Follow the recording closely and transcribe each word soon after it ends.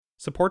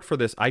Support for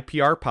this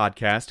IPR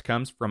podcast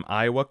comes from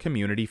Iowa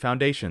Community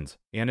Foundations,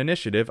 an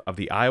initiative of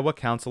the Iowa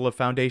Council of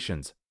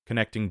Foundations,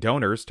 connecting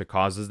donors to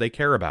causes they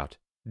care about.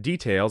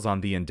 Details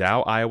on the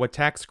Endow Iowa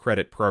Tax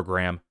Credit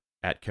Program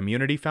at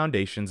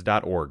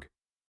communityfoundations.org.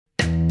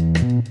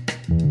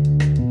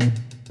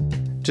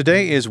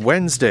 Today is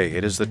Wednesday.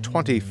 It is the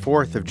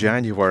 24th of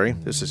January.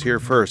 This is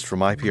Here First from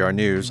IPR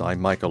News.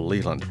 I'm Michael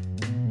Leland.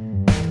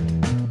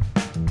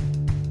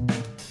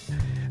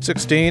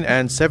 16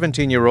 and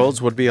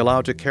 17-year-olds would be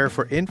allowed to care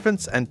for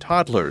infants and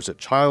toddlers at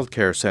child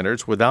care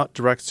centers without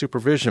direct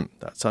supervision.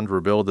 That's under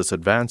a bill that's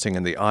advancing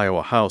in the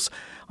Iowa House.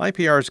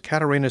 IPR's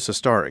Katarina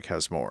Sestarik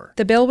has more.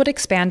 The bill would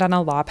expand on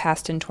a law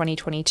passed in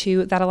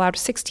 2022 that allowed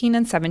 16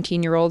 and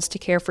 17-year-olds to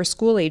care for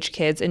school-age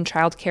kids in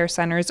child care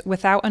centers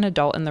without an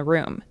adult in the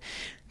room.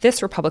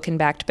 This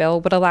Republican-backed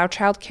bill would allow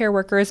child care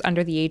workers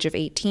under the age of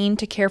 18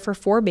 to care for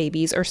 4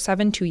 babies or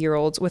 7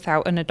 2-year-olds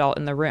without an adult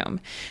in the room.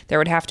 There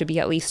would have to be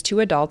at least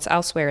 2 adults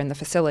elsewhere in the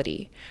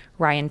facility.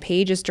 Ryan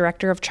Page is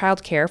director of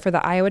child care for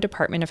the Iowa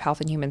Department of Health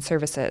and Human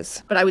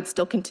Services. But I would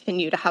still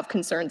continue to have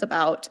concerns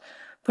about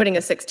putting a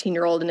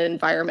 16-year-old in an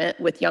environment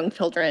with young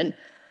children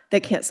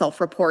that can't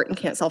self-report and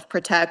can't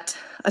self-protect,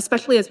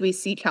 especially as we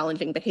see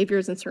challenging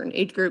behaviors in certain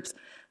age groups,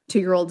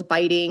 2-year-olds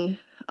biting,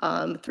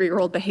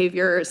 3-year-old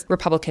behaviors.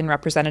 Republican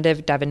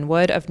Representative Devin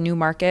Wood of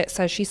Newmarket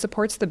says she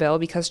supports the bill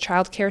because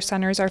child care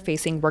centers are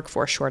facing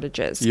workforce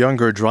shortages.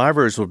 Younger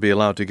drivers will be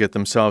allowed to get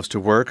themselves to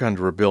work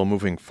under a bill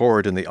moving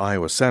forward in the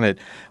Iowa Senate.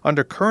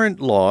 Under current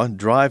law,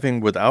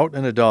 driving without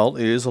an adult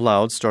is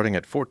allowed starting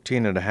at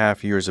 14 and a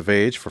half years of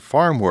age for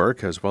farm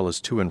work as well as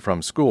to and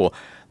from school.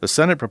 The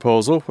Senate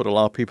proposal would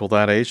allow people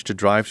that age to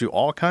drive to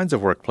all kinds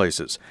of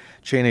workplaces.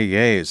 Chena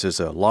Yays is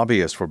a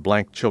lobbyist for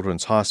Blank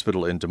Children's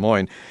Hospital in Des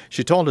Moines.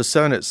 She told a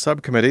Senate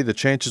subcommittee the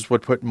changes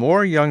would put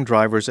more young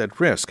drivers at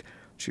risk.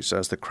 She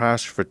says the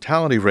crash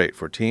fatality rate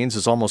for teens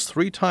is almost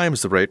 3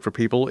 times the rate for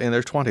people in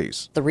their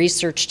 20s. The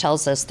research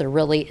tells us there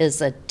really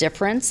is a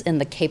difference in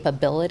the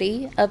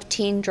capability of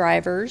teen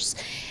drivers.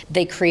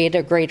 They create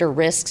a greater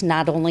risk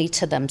not only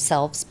to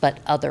themselves but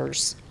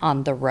others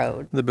on the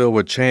road. The bill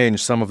would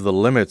change some of the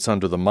limits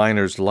under the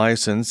minor's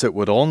license. It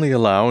would only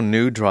allow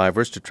new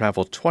drivers to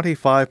travel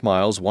 25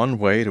 miles one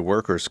way to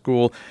work or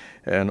school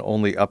and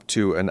only up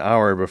to an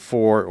hour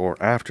before or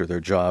after their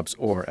jobs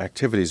or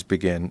activities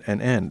begin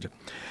and end.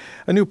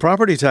 A new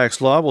property tax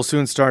law will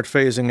soon start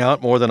phasing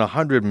out more than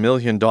 $100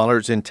 million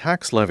in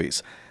tax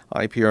levies.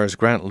 IPR's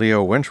Grant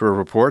Leo Winterer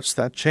reports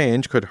that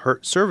change could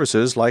hurt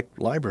services like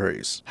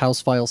libraries.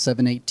 House File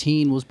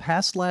 718 was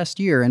passed last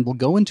year and will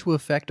go into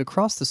effect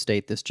across the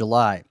state this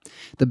July.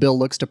 The bill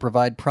looks to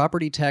provide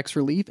property tax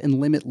relief and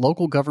limit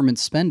local government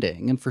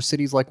spending, and for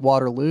cities like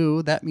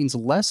Waterloo, that means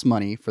less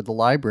money for the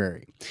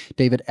library.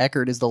 David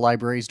Eckert is the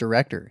library's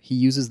director. He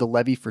uses the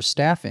levy for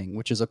staffing,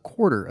 which is a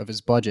quarter of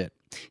his budget.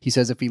 He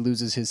says if he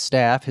loses his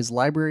staff, his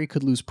library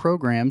could lose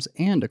programs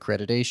and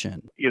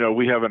accreditation.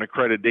 We have an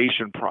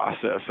accreditation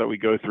process that we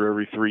go through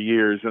every 3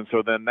 years, and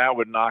so then that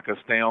would knock us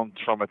down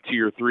from a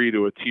Tier 3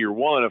 to a Tier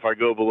 1 if I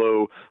go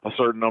below a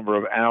certain number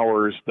of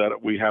hours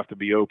that we have to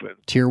be open.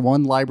 Tier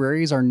 1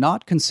 libraries are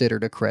not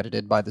considered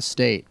accredited by the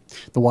state.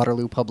 The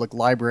Waterloo Public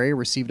Library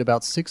received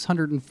about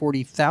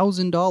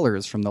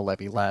 $640,000 from the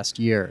levy last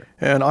year.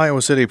 An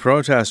Iowa City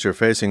protester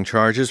facing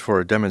charges for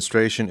a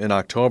demonstration in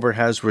October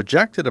has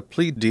rejected a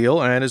plea deal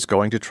and is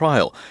going to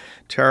trial.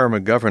 Tara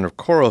McGovern of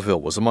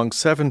Coralville was among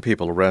 7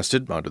 people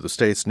arrested under the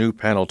state's new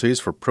penalties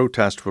for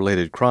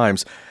protest-related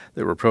crimes.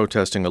 They were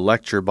protesting a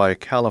lecture by a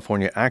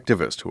California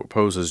activist who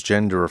opposes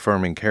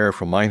gender-affirming care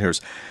for minors.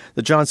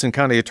 The Johnson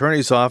County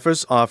Attorney's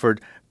Office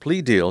offered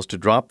plea deals to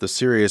drop the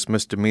serious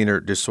misdemeanor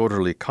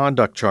disorderly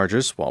conduct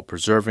charges while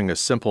preserving a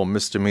simple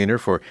misdemeanor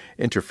for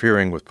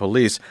interfering with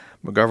police.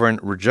 McGovern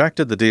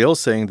rejected the deal,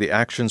 saying the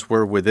actions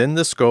were within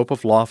the scope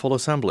of lawful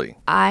assembly.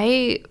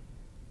 I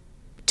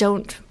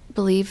don't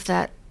believe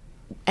that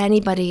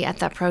anybody at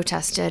that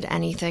protest did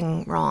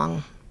anything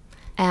wrong,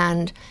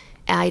 and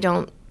I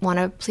don't want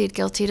to plead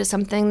guilty to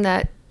something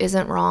that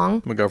isn't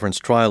wrong. McGovern's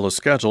trial is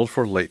scheduled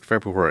for late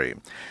February.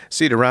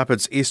 Cedar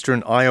Rapids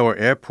Eastern Iowa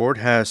Airport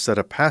has set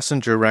a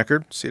passenger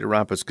record. Cedar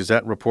Rapids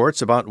Gazette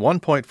reports about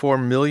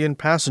 1.4 million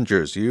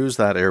passengers used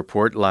that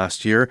airport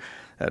last year.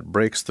 That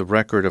breaks the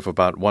record of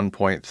about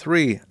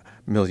 1.3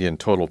 million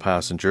total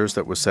passengers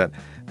that was set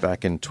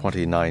back in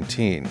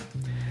 2019.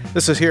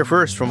 This is Here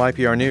First from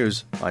IPR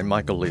News. I'm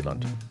Michael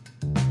Leland.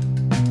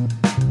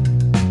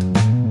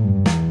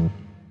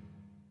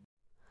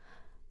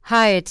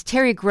 Hi, it's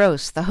Terry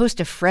Gross, the host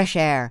of Fresh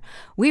Air.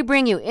 We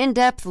bring you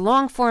in-depth,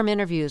 long-form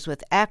interviews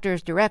with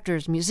actors,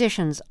 directors,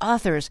 musicians,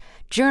 authors,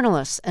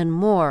 journalists, and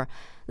more.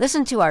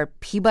 Listen to our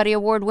Peabody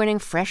Award-winning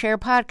Fresh Air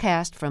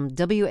podcast from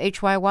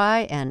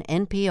WHYY and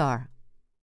NPR.